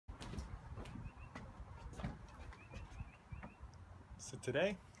So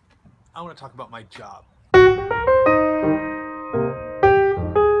today, I want to talk about my job.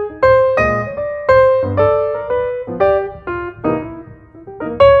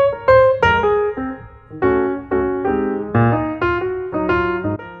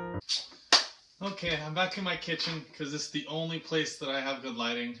 Okay, I'm back in my kitchen because it's the only place that I have good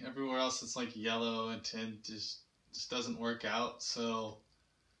lighting. Everywhere else it's like yellow and tint just doesn't work out. So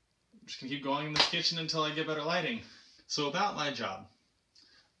I'm just gonna keep going in this kitchen until I get better lighting. So about my job.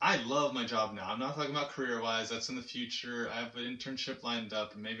 I love my job now. I'm not talking about career-wise, that's in the future. I have an internship lined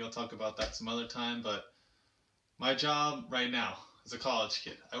up and maybe I'll talk about that some other time, but my job right now as a college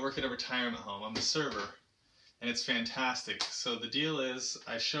kid, I work at a retirement home. I'm a server and it's fantastic. So the deal is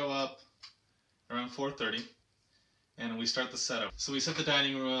I show up around 4:30 and we start the setup. So we set the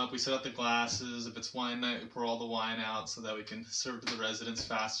dining room up, we set out the glasses. If it's wine night, we pour all the wine out so that we can serve to the residents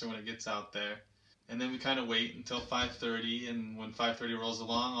faster when it gets out there. And then we kind of wait until 5:30, and when 5:30 rolls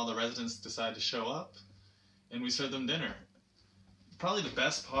along, all the residents decide to show up, and we serve them dinner. Probably the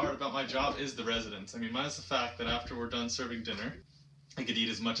best part about my job is the residents. I mean, minus the fact that after we're done serving dinner, I could eat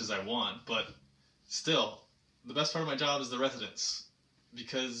as much as I want, but still, the best part of my job is the residents,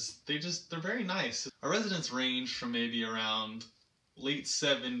 because they're very nice. Our residents range from maybe around late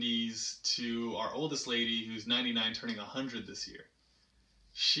 70s to our oldest lady who's 99 turning 100 this year.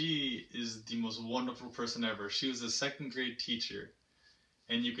 She is the most wonderful person ever. She was a second grade teacher,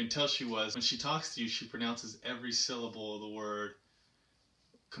 and you can tell she was. When she talks to you, she pronounces every syllable of the word,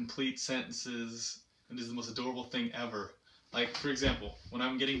 complete sentences, and is the most adorable thing ever. Like, for example, when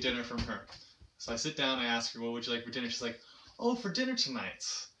I'm getting dinner from her, so I sit down, I ask her, what would you like for dinner? She's like, oh, for dinner tonight,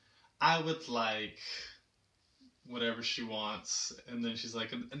 I would like whatever she wants. And then she's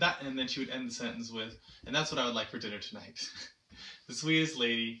like, and then she would end the sentence with, and that's what I would like for dinner tonight. The sweetest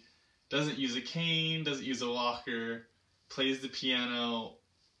lady, doesn't use a cane, doesn't use a walker, plays the piano,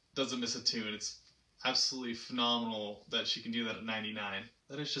 doesn't miss a tune. It's absolutely phenomenal that she can do that at 99.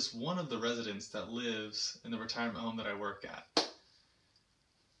 That is just one of the residents that lives in the retirement home that I work at.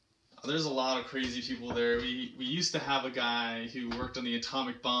 There's a lot of crazy people there. We used to have a guy who worked on the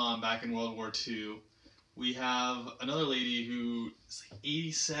atomic bomb back in World War II. We have another lady who is like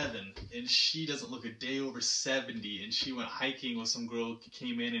 87, and she doesn't look a day over 70, and she went hiking with some girl who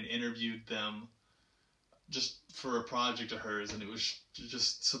came in and interviewed them just for a project of hers, and it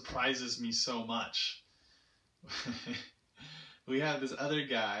just surprises me so much. We have this other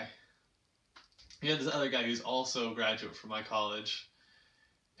guy. Who's also a graduate from my college.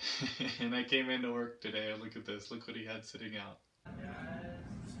 And I came into work today, and look at this. Look what he had sitting out.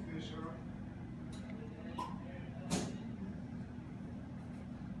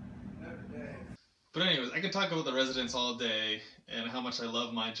 But anyways, I could talk about the residents all day and how much I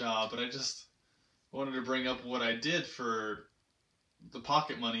love my job, but I just wanted to bring up what I did for the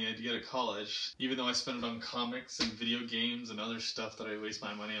pocket money I get at college, even though I spend it on comics and video games and other stuff that I waste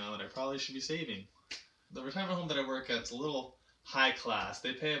my money on that I probably should be saving. The retirement home that I work at is a little high class.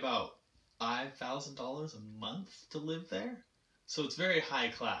 They pay about $5,000 a month to live there, so it's very high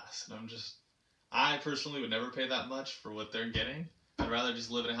class, and I personally would never pay that much for what they're getting. I'd rather just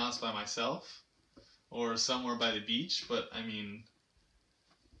live in a house by myself or somewhere by the beach, but I mean,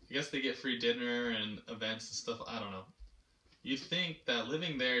 I guess they get free dinner and events and stuff. I don't know. You'd think that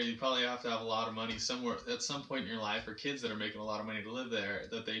living there, you probably have to have a lot of money somewhere at some point in your life, or kids that are making a lot of money to live there,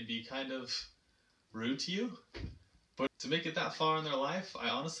 that they'd be kind of rude to you. But to make it that far in their life, I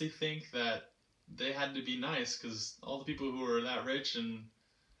honestly think that they had to be nice, because all the people who are that rich and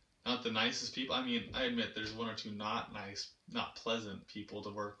not the nicest people, I mean, I admit there's one or two not nice, not pleasant people to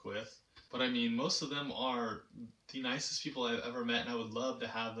work with. But I mean, most of them are the nicest people I've ever met, and I would love to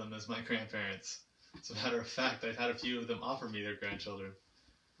have them as my grandparents. As a matter of fact, I've had a few of them offer me their grandchildren.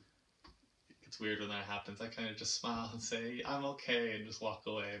 It's weird when that happens. I kind of just smile and say, I'm okay, and just walk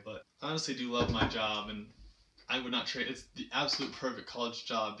away. But I honestly do love my job, and I would not trade. It's the absolute perfect college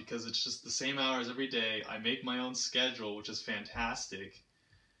job because it's just the same hours every day. I make my own schedule, which is fantastic,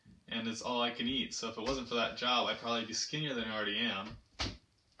 and it's all I can eat. So if it wasn't for that job, I'd probably be skinnier than I already am.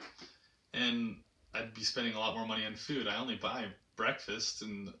 And I'd be spending a lot more money on food. I only buy breakfast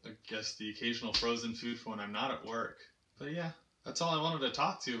and I guess the occasional frozen food for when I'm not at work. But yeah, that's all I wanted to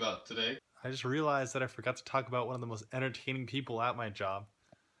talk to you about today. I just realized that I forgot to talk about one of the most entertaining people at my job.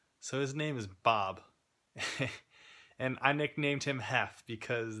 So his name is Bob. And I nicknamed him Hef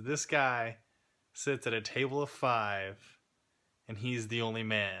because this guy sits at a table of 5 and he's the only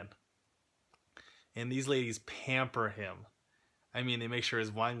man. And these ladies pamper him. I mean, they make sure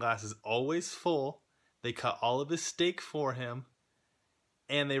his wine glass is always full, they cut all of his steak for him,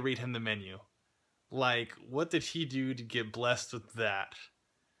 and they read him the menu. Like, what did he do to get blessed with that?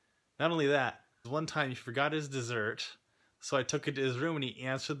 Not only that, one time he forgot his dessert, so I took it to his room and he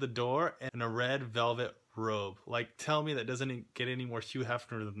answered the door in a red velvet robe. Like, tell me that doesn't get any more Hugh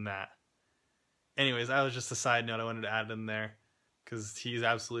Hefner than that. Anyways, that was just a side note I wanted to add in there, because he's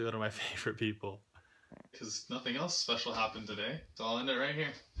absolutely one of my favorite people. Because nothing else special happened today, so I'll end it right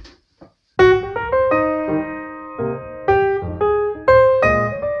here.